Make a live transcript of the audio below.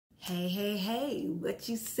Hey, hey, hey, what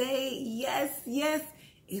you say? Yes, yes,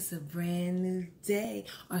 it's a brand new day.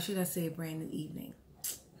 Or should I say a brand new evening?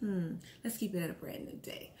 Let's keep it at a brand new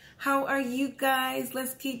day. How are you guys?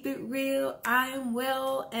 Let's keep it real. I am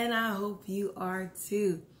well, and I hope you are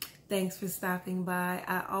too. Thanks for stopping by.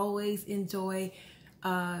 I always enjoy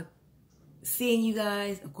seeing you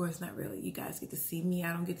guys. Of course, not really. You guys get to see me.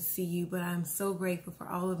 I don't get to see you, but I'm so grateful for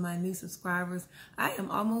all of my new subscribers. I am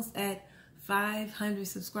almost at 500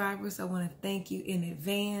 subscribers. I want to thank you in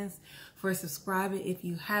advance for subscribing if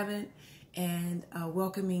you haven't, and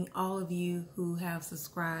welcoming all of you who have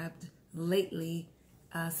subscribed lately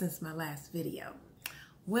since my last video.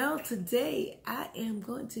 Well, today I am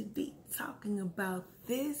going to be talking about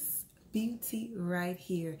this beauty right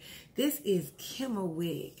here. This is Kima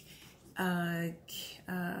wig.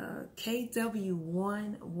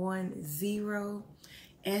 KW110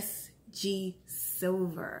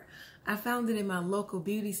 Sgdsilver. I found it in my local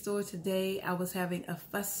beauty store today. I was having a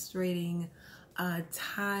frustrating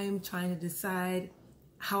time trying to decide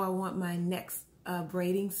how I want my next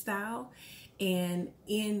braiding style, and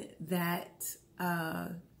in that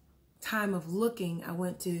time of looking, I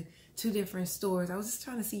went to 2 different stores. I was just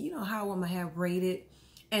trying to see, how I want my hair braided,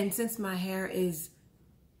 and since my hair is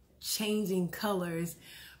changing colors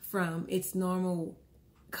from its normal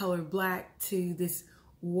color black to this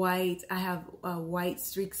white, I have white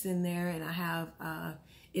streaks in there, and I have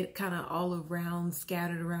it kind of all around,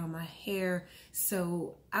 scattered around my hair.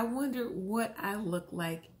 So I wonder what I look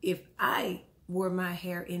like if I wore my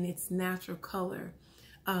hair in its natural color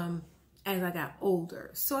as I got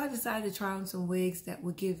older. So I decided to try on some wigs that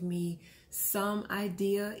would give me some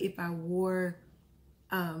idea if I wore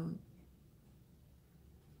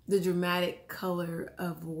the dramatic color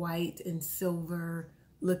of white and silver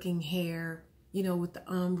looking hair, with the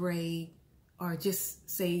ombre, or just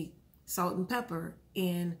say salt and pepper.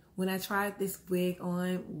 And when I tried this wig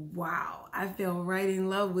on, wow, I fell right in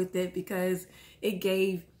love with it because it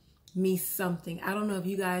gave me something. I don't know if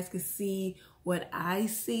you guys could see what I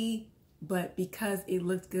see, but because it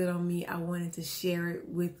looked good on me, I wanted to share it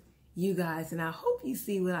with you guys, and I hope you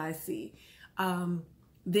see what I see.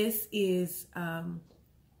 This is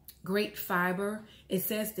great fiber. It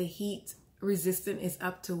says the heat resistant is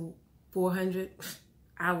up to 400.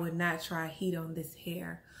 I would not try heat on this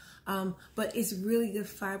hair. But it's really good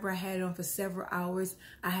fiber. I had it on for several hours.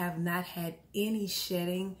 I have not had any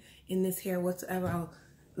shedding in this hair whatsoever. I'll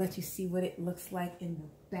let you see what it looks like in the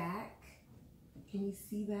back. Can you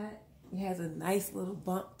see that? It has a nice little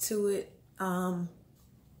bump to it.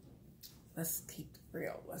 Let's keep it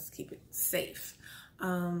real. Let's keep it safe.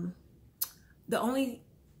 The only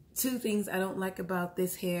 2 things I don't like about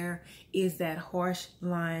this hair is that harsh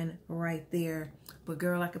line right there. But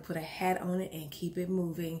girl, I could put a hat on it and keep it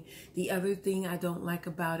moving. The other thing I don't like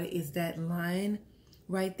about it is that line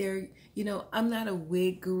right there. I'm not a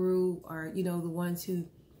wig guru, or, the ones who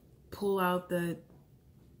pull out the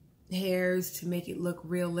hairs to make it look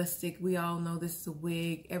realistic. We all know this is a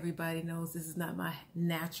wig. Everybody knows this is not my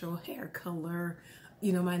natural hair color,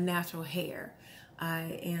 my natural hair.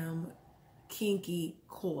 I am kinky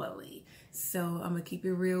coily, so I'm gonna keep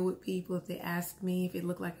it real with people. If they ask me if it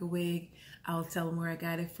looked like a wig, I'll tell them where I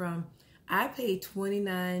got it from. I paid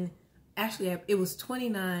 $29, actually it was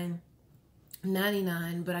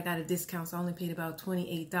 $29.99, but I got a discount, so I only paid about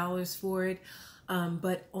 $28 for it.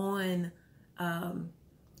 But on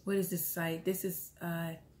what is this site? This is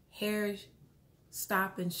Hair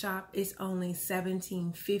Stop and Shop. It's only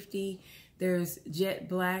 $17.50. There's jet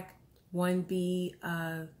black, 1B,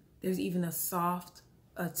 there's even a soft,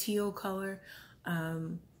 teal color.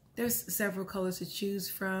 There's several colors to choose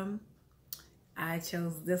from. I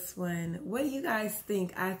chose this one. What do you guys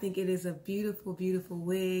think? I think it is a beautiful, beautiful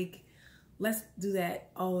wig. Let's do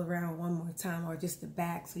that all around one more time, or just the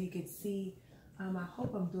back, so you can see. I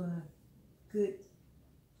hope I'm doing a good,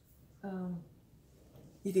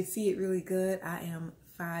 you can see it really good. I am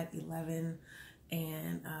 5'11",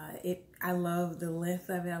 and I love the length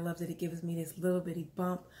of it. I love that it gives me this little bitty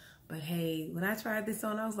bump. But hey, when I tried this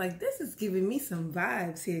on, I was like, this is giving me some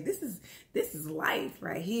vibes here. This is life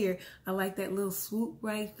right here. I like that little swoop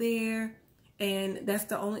right there. And that's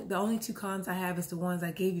the only 2 cons I have is the ones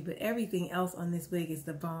I gave you, but everything else on this wig is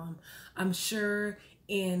the bomb. I'm sure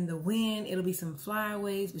in the wind it'll be some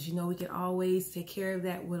flyaways, but we can always take care of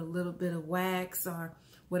that with a little bit of wax or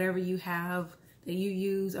whatever you have that you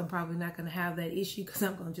use. I'm probably not going to have that issue because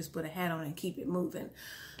I'm going to just put a hat on and keep it moving.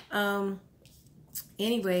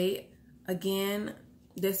 Anyway, again,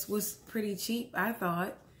 this was pretty cheap, I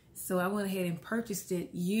thought. So I went ahead and purchased it.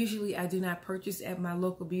 Usually I do not purchase at my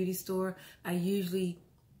local beauty store. I usually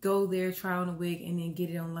go there, try on a wig, and then get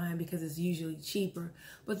it online because it's usually cheaper.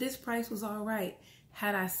 But this price was all right.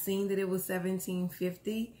 Had I seen that it was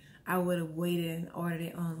 $17.50, I would have waited and ordered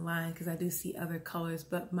it online because I do see other colors.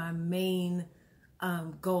 But my main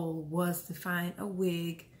goal was to find a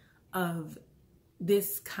wig of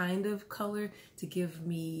this kind of color to give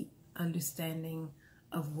me understanding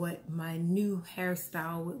of what my new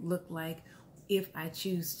hairstyle would look like if I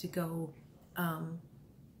choose to go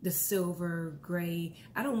the silver gray.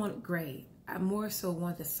 I don't want gray. I more so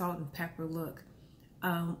want the salt and pepper look.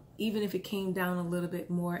 Even if it came down a little bit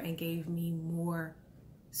more and gave me more,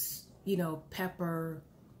 you know, pepper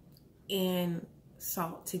and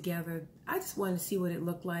salt together. I just wanted to see what it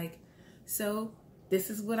looked like. So this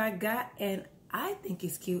is what I got, and I think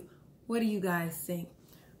it's cute. What do you guys think?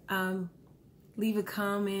 Leave a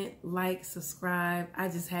comment, like, subscribe. I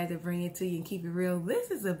just had to bring it to you and keep it real. This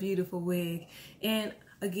is a beautiful wig. And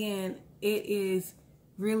again, it is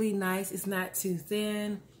really nice. It's not too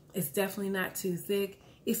thin. It's definitely not too thick.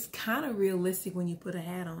 It's kind of realistic when you put a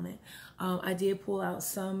hat on it. I did pull out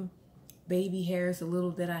some baby hairs, a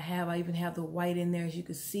little that I have. I even have the white in there, as you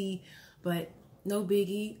can see, but no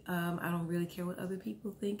biggie. I don't really care what other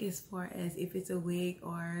people think as far as if it's a wig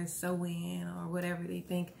or a sew-in or whatever they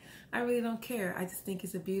think. I really don't care. I just think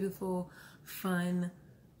it's a beautiful, fun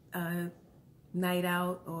night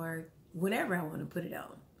out or whenever I want to put it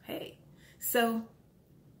on. Hey, so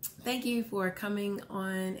thank you for coming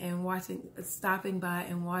on and watching, stopping by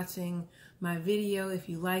and watching my video. If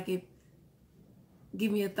you like it,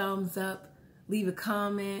 give me a thumbs up, leave a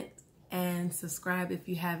comment, and subscribe if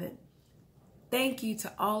you haven't. Thank you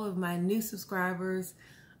to all of my new subscribers.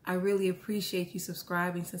 I really appreciate you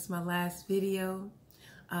subscribing since my last video.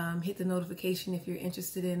 Hit the notification if you're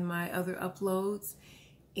interested in my other uploads.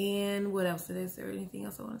 And what else? Is there anything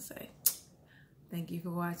else I want to say? Thank you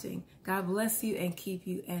for watching. God bless you and keep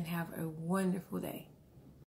you, and have a wonderful day.